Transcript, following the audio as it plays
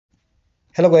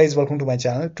Hello guys, welcome to my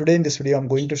channel. Today in this video I'm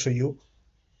going to show you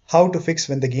how to fix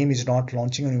when the game is not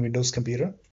launching on your Windows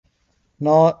computer.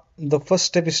 Now the first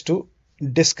step is to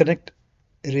disconnect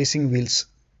racing wheels.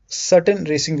 Certain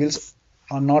racing wheels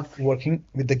are not working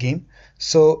with the game.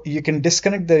 So you can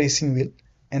disconnect the racing wheel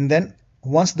and then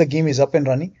once the game is up and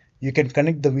running, you can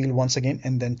connect the wheel once again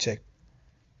and then check.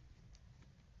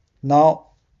 Now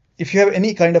if you have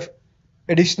any kind of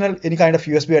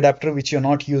USB adapter which you're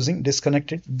not using,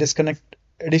 disconnect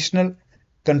additional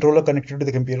controller connected to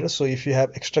the computer. So if you have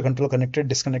extra controller connected,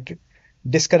 disconnect it.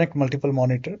 Disconnect multiple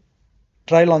monitor.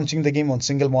 Try launching the game on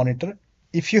single monitor.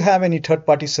 If you have any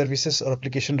third-party services or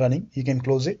application running, you can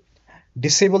close it.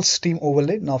 Disable Steam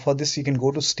overlay. Now for this, you can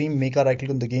go to Steam, make a right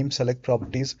click on the game, select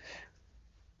properties,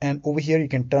 and over here you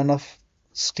can turn off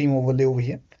Steam overlay over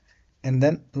here and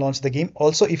then launch the game.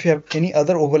 Also, if you have any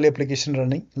other overlay application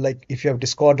running, like if you have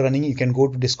Discord running, you can go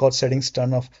to Discord settings,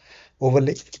 turn off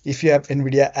overlay. If you have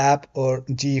NVIDIA app or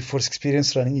GeForce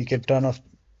Experience running, you can turn off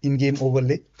in-game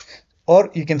overlay, or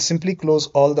you can simply close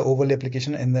all the overlay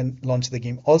application and then launch the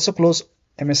game. Also close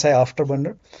MSI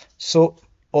Afterburner, so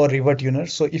or River Tuner.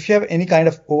 So if you have any kind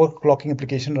of overclocking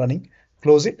application running,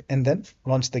 close it and then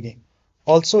launch the game.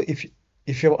 Also, if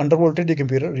you have undervolted your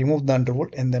computer, remove the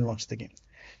undervolt and then launch the game.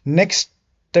 Next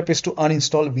step is to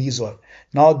uninstall vJoy.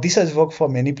 Now this has worked for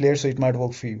many players, so it might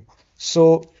work for you.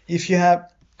 So if you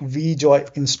have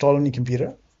vJoy installed on your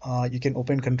computer, you can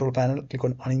open control panel, click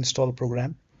on uninstall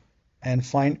program and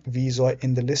find vJoy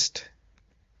in the list.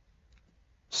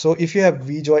 So if you have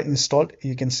vJoy installed,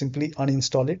 you can simply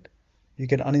uninstall it. You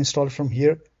can uninstall from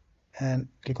here and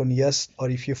click on yes,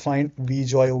 or if you find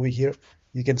vJoy over here,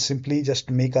 you can simply just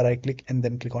make a right click and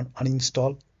then click on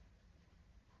uninstall.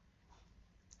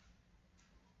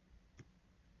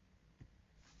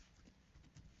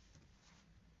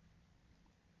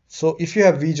 So if you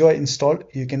have vJoy installed,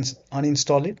 you can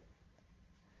uninstall it.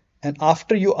 And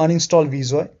after you uninstall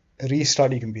vJoy,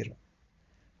 restart your computer.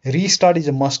 Restart is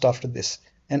a must after this.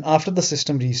 And after the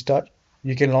system restart,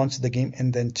 you can launch the game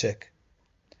and then check.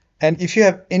 And if you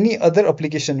have any other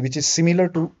application which is similar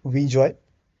to vJoy,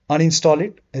 uninstall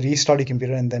it, restart your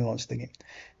computer and then launch the game.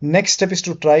 Next step is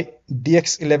to try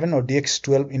DX11 or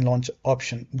DX12 in launch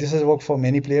option. This has worked for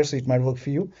many players, so it might work for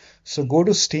you. So go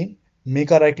to Steam, make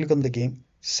a right click on the game,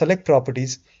 select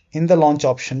properties. In the launch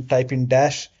option, type in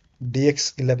dash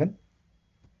DX11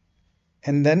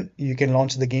 and then you can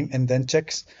launch the game and then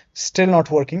check. Still not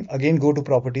working, again go to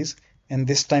properties and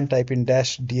this time type in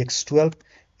dash DX12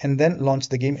 and then launch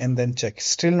the game and then check.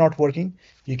 Still not working,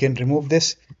 you can remove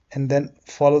this and then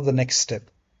follow the next step.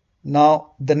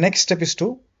 Now the next step is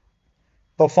to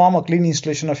perform a clean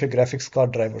installation of your graphics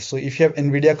card driver. So if you have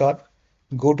NVIDIA card,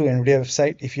 go to NVIDIA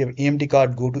website. If you have AMD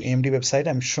card, go to AMD website.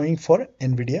 I'm showing for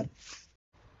NVIDIA.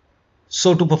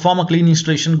 So to perform a clean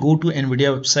installation, go to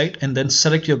NVIDIA website and then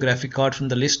select your graphic card from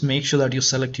the list. Make sure that you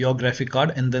select your graphic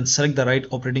card and then select the right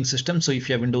operating system. So if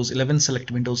you have Windows 11,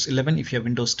 select Windows 11. If you have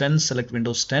Windows 10, select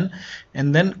Windows 10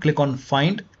 and then click on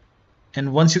Find.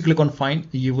 And once you click on Find,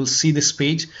 you will see this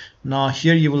page. Now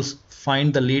here you will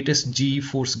find the latest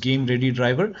GeForce Game Ready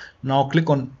driver. Now click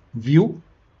on View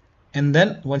and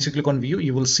then once you click on View,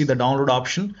 you will see the download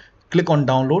option. Click on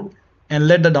Download and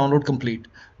let the download complete.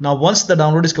 Now once the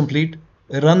download is complete,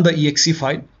 run the exe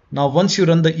file. Now once you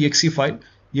run the exe file,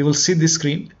 you will see this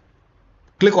screen.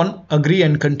 Click on Agree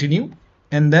and Continue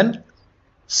and then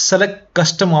select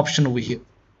Custom option over here.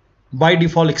 By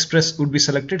default Express would be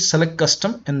selected. Select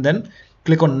Custom and then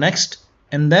click on Next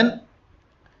and then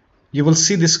you will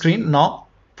see this screen. Now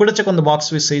put a check on the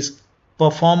box which says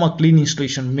perform a clean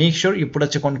installation. Make sure you put a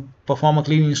check on perform a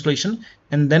clean installation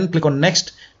and then click on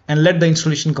Next and let the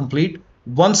installation complete.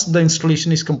 Once the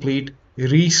installation is complete,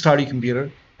 restart your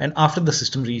computer and after the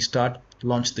system restart,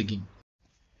 launch the game.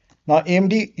 Now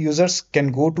AMD users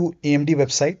can go to AMD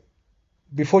website.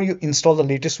 Before you install the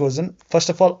latest version, first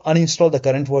of all uninstall the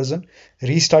current version,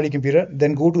 restart your computer,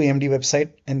 then go to AMD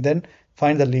website and then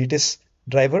find the latest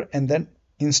driver and then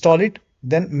install it.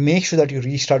 Then make sure that you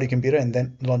restart your computer and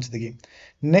then launch the game.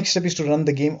 Next step is to run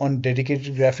the game on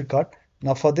dedicated graphic card.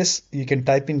 Now for this, you can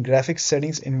type in graphics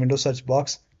settings in Windows search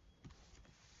box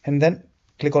and then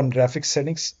click on graphics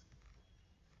settings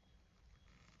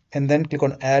and then click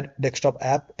on add desktop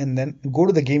app and then go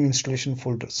to the game installation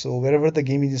folder. So wherever the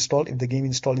game is installed, if the game is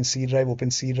installed in C drive,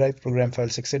 open C drive, program file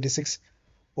 686,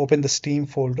 open the Steam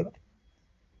folder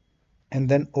and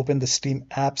then open the Steam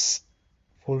apps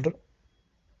folder,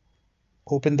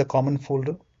 open the common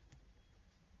folder,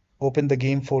 open the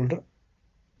game folder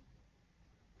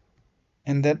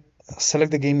and then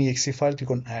select the game exe file, click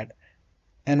on add.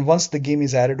 And once the game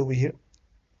is added over here,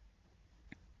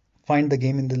 find the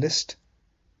game in the list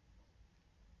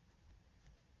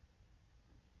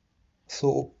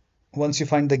So once you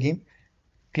find the game,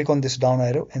 click on this down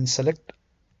arrow and select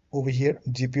over here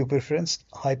GPU preference,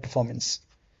 high performance.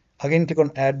 Again click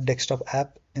on add desktop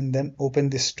app and then open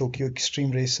this Tokyo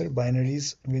Extreme Racer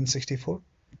binaries Win64.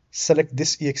 Select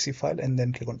this exe file and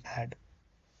then click on add.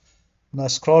 Now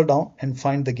scroll down and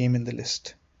find the game in the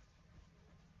list.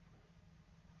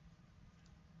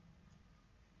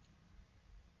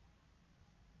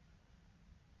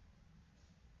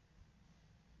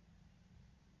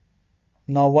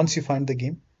 Now once you find the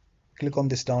game, click on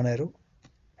this down arrow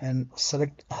and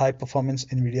select high performance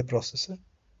NVIDIA processor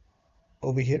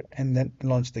over here and then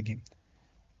launch the game.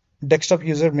 Desktop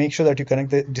user, make sure that you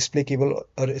connect the display cable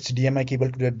or HDMI cable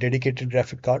to the dedicated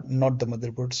graphic card, not the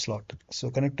motherboard slot.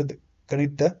 So connect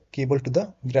the cable to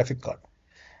the graphic card.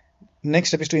 Next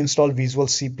step is to install Visual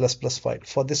C++ file.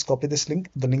 For this, copy this link.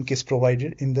 The link is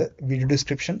provided in the video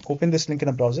description. Open this link in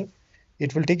a browser.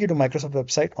 It will take you to Microsoft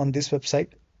website. On this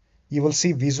website, you will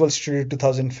see Visual Studio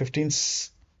 2015,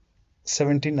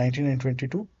 17, 19, and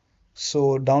 22.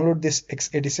 So download this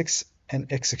x86 and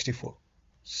x64.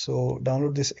 So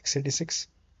download this x86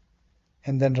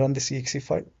 and then run this exe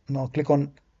file. Now click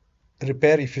on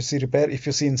repair if you see repair. If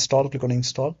you see install, click on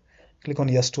install. Click on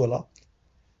yes to allow.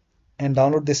 And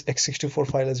download this x64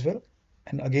 file as well.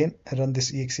 And again run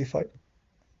this exe file.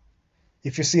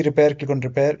 If you see repair, click on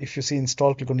repair. If you see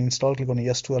install, click on install. Click on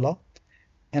yes to allow.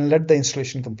 And let the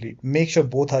installation complete. Make sure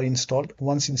both are installed.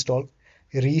 Once installed,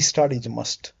 restart is a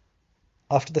must.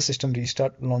 After the system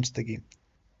restart, launch the game.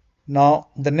 Now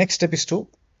the next step is to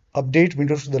update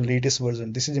Windows to the latest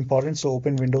version. This is important. So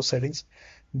open Windows settings,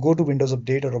 go to Windows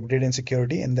Update or Update and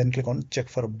Security, and then click on check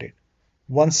for update.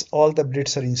 Once all the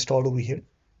updates are installed over here,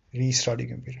 restart your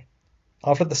computer.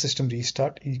 After the system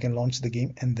restart, you can launch the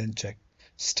game and then check.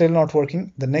 Still not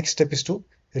working. The next step is to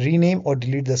rename or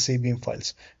delete the save game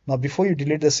files. Now before you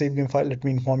delete the save game file, let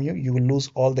me inform you, you will lose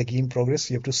all the game progress.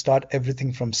 You have to start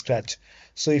everything from scratch.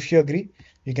 So if you agree,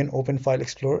 you can open File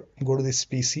Explorer, go to this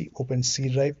PC, open C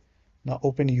drive. Now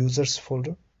open users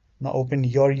folder. Now open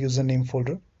your username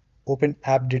folder. Open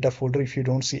app data folder. If you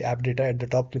don't see app data at the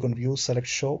top, click on view, select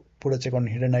show, put a check on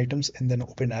hidden items, and then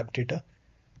open app data.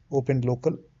 Open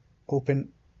local, open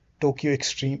Tokyo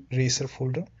Extreme Racer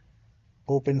folder,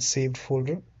 open saved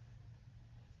folder.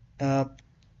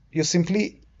 You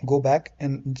simply go back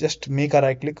and just make a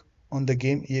right click on the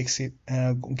game exe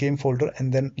game folder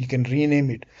and then you can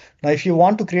rename it. Now if you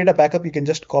want to create a backup, you can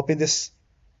just copy this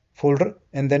folder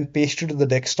and then paste it to the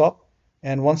desktop,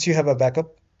 and once you have a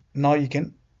backup, now you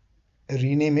can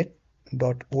rename it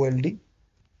 .old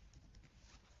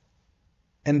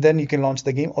and then you can launch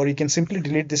the game, or you can simply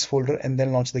delete this folder and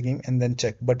then launch the game and then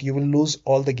check, but you will lose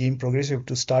all the game progress. You have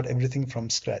to start everything from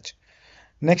scratch.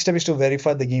 Next step is to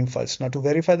verify the game files. Now to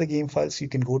verify the game files, you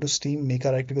can go to Steam, make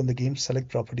a right click on the game, select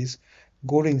properties,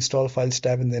 go to install files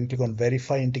tab and then click on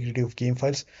verify integrity of game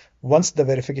files. Once the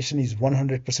verification is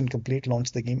 100% complete,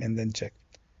 launch the game and then check.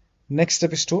 Next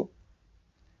step is to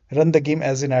run the game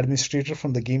as an administrator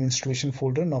from the game installation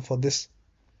folder. Now for this,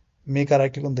 make a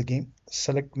right click on the game,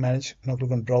 select manage, now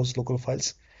click on browse local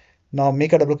files. Now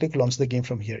make a double click, launch the game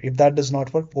from here. If that does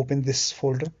not work, open this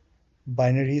folder,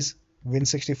 binaries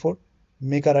Win64.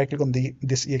 Make a right click on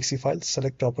this exe file,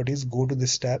 select properties, go to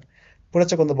this tab, put a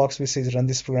check on the box which says run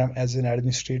this program as an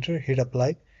administrator, hit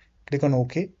apply, click on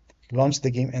OK, launch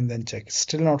the game and then check.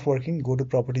 Still not working, go to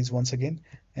properties once again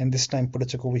and this time put a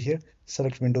check over here,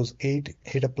 select Windows 8,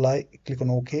 hit apply, click on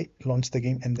OK, launch the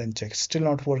game and then check. Still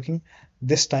not working.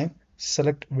 This time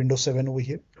select Windows 7 over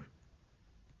here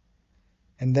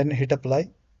and then hit apply,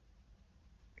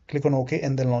 click on OK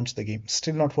and then launch the game.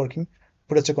 Still not working.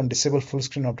 Put a check on disable full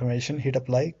screen optimization, hit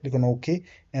apply, click on OK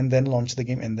and then launch the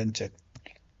game and then check.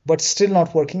 But still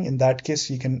not working. In that case,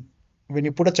 you can, when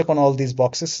you put a check on all these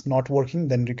boxes not working,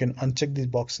 then you can uncheck these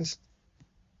boxes,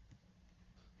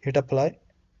 hit apply,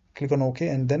 click on OK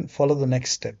and then follow the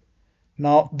next step.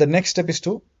 Now the next step is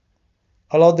to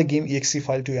allow the game exe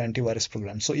file to your antivirus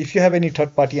program. So if you have any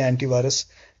third-party antivirus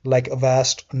like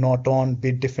Avast, Norton,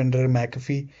 Bitdefender,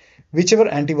 McAfee, whichever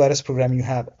antivirus program you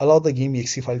have, allow the game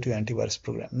exe file to your antivirus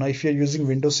program. Now if you're using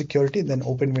Windows security, then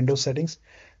open Windows settings,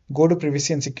 go to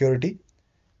privacy and security,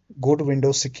 go to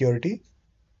Windows security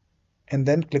and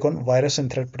then click on virus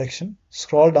and threat protection.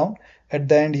 Scroll down, at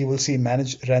the end you will see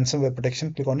manage ransomware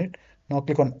protection, click on it. Now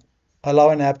click on allow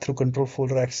an app through control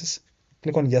folder access,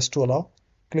 click on yes to allow,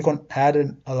 click on add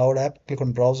an allowed app, click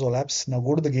on browse all apps. Now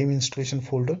go to the game installation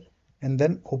folder and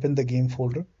then open the game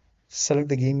folder, select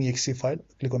the game exe file,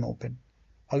 click on open.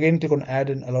 Again click on add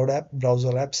an allowed app, browse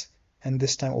all apps, and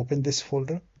this time open this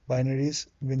folder, binaries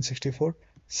Win64,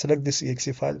 select this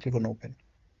exe file, click on open.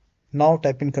 Now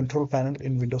type in control panel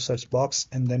in Windows search box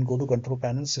and then go to control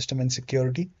panel, system and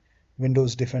security,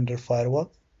 Windows Defender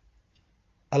Firewall.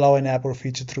 Allow an app or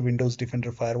feature through Windows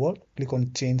Defender Firewall. Click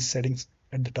on change settings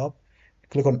at the top.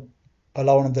 Click on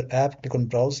allow another app, click on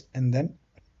browse and then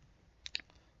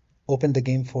open the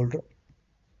game folder.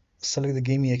 Select the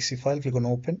game exe file, click on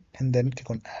open and then click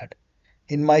on add.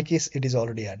 In my case, it is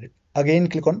already added. Again,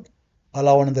 click on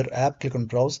allow another app, click on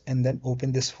browse and then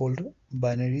open this folder,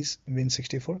 binaries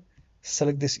win64.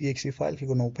 Select this exe file, click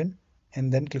on open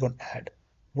and then click on add.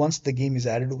 Once the game is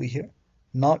added over here,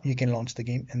 now you can launch the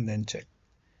game and then check.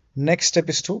 Next step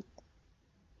is to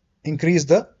increase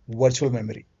the virtual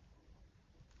memory.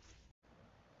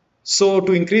 So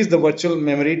to increase the virtual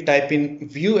memory, type in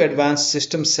view advanced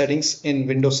system settings in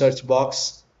Windows search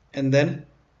box and then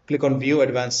click on view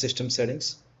advanced system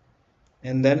settings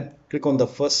and then click on the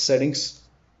first settings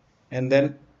and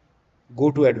then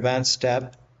go to advanced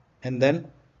tab and then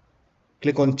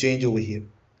click on change over here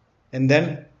and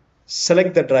then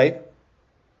select the drive.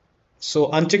 So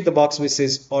uncheck the box which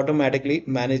says automatically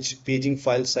manage paging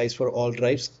file size for all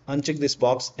drives. Uncheck this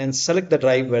box and select the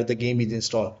drive where the game is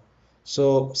installed.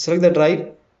 So select the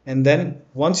drive and then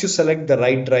once you select the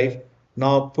right drive,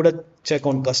 now put a check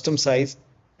on custom size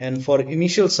and for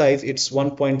initial size it's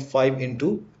 1.5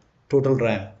 into total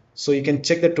RAM. So you can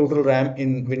check the total RAM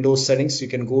in Windows settings. You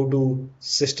can go to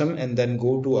system and then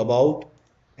go to about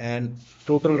and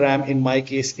total RAM in my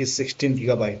case is 16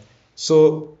 gigabyte.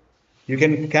 So you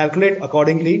can calculate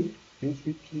accordingly.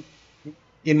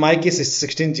 In my case it's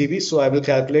 16 GB, so I will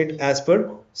calculate as per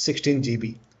 16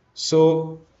 GB.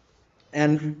 So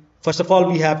and first of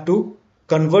all we have to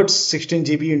convert 16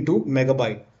 GB into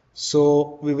megabyte.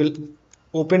 So we will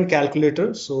open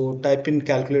calculator. So type in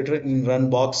calculator in run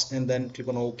box and then click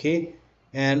on OK.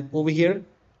 And over here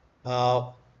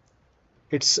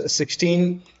it's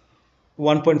 16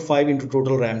 1.5 into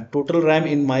total RAM. Total RAM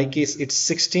in my case it's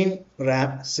 16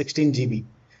 RAM 16 GB.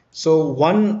 So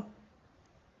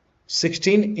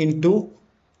 116 into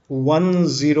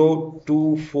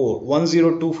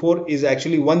 1024 is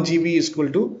actually 1 GB is equal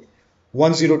to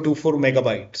 1024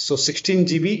 megabyte. So 16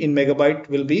 GB in megabyte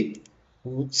will be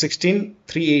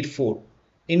 16384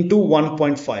 into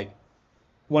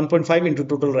 1.5 into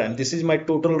total RAM. This is my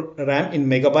total RAM in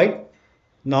megabyte.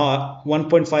 Now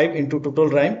 1.5 into total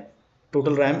RAM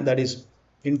that is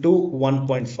into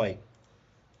 1.5.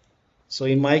 So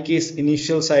in my case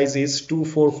initial size is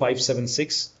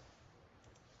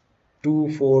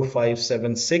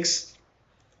 24576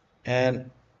 and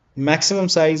maximum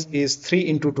size is 3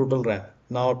 into total RAM.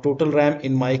 Now total RAM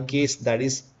in my case that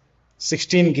is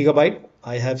 16 gigabyte.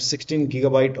 I have 16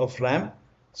 gigabyte of RAM.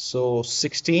 So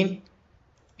 16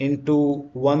 into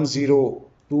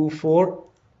 1024.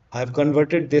 I have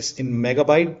converted this in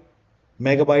megabyte.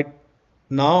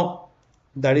 Now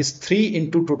that is 3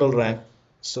 into total RAM.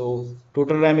 So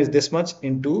total RAM is this much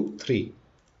into 3.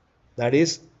 That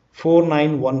is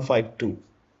 49152.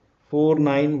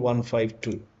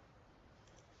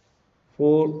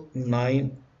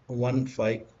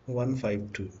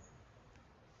 49152.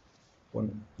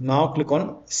 Now click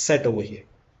on set over here.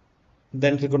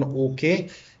 Then click on OK.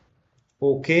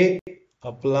 OK.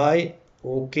 Apply.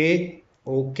 OK.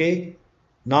 OK.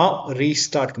 Now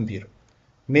restart computer.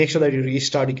 Make sure that you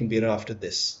restart your computer after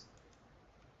this.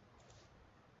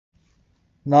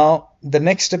 Now the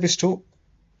next step is to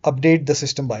update the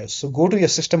system BIOS. So go to your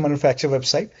system manufacturer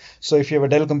website. So if you have a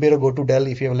Dell computer, go to Dell.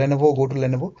 If you have a Lenovo, go to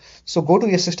Lenovo. So go to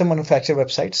your system manufacturer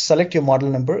website, select your model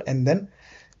number and then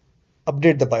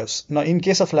update the BIOS. Now in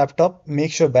case of laptop,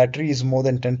 make sure battery is more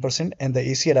than 10% and the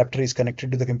AC adapter is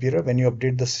connected to the computer when you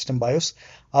update the system BIOS.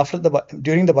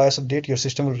 During the BIOS update, your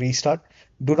system will restart.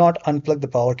 Do not unplug the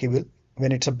power cable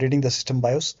when it's updating the system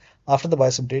BIOS. After the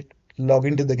BIOS update, log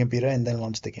into the computer and then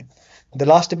launch the game. The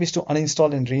last step is to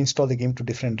uninstall and reinstall the game to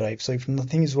different drives. So if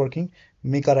nothing is working,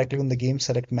 make a right click on the game,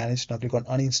 select manage. Now click on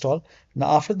uninstall.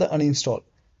 Now after the uninstall,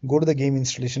 go to the game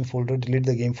installation folder, delete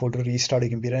the game folder, restart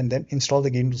your computer and then install the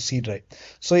game to C drive.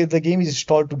 So if the game is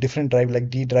installed to different drive like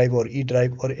D drive or E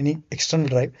drive or any external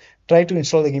drive, try to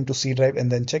install the game to C drive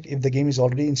and then check. If the game is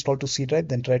already installed to C drive,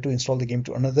 then try to install the game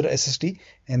to another SSD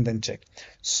and then check.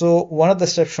 So one of the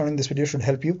steps shown in this video should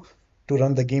help you to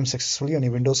run the game successfully on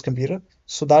your Windows computer.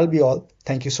 So that'll be all.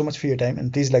 Thank you so much for your time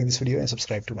and please like this video and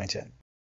subscribe to my channel.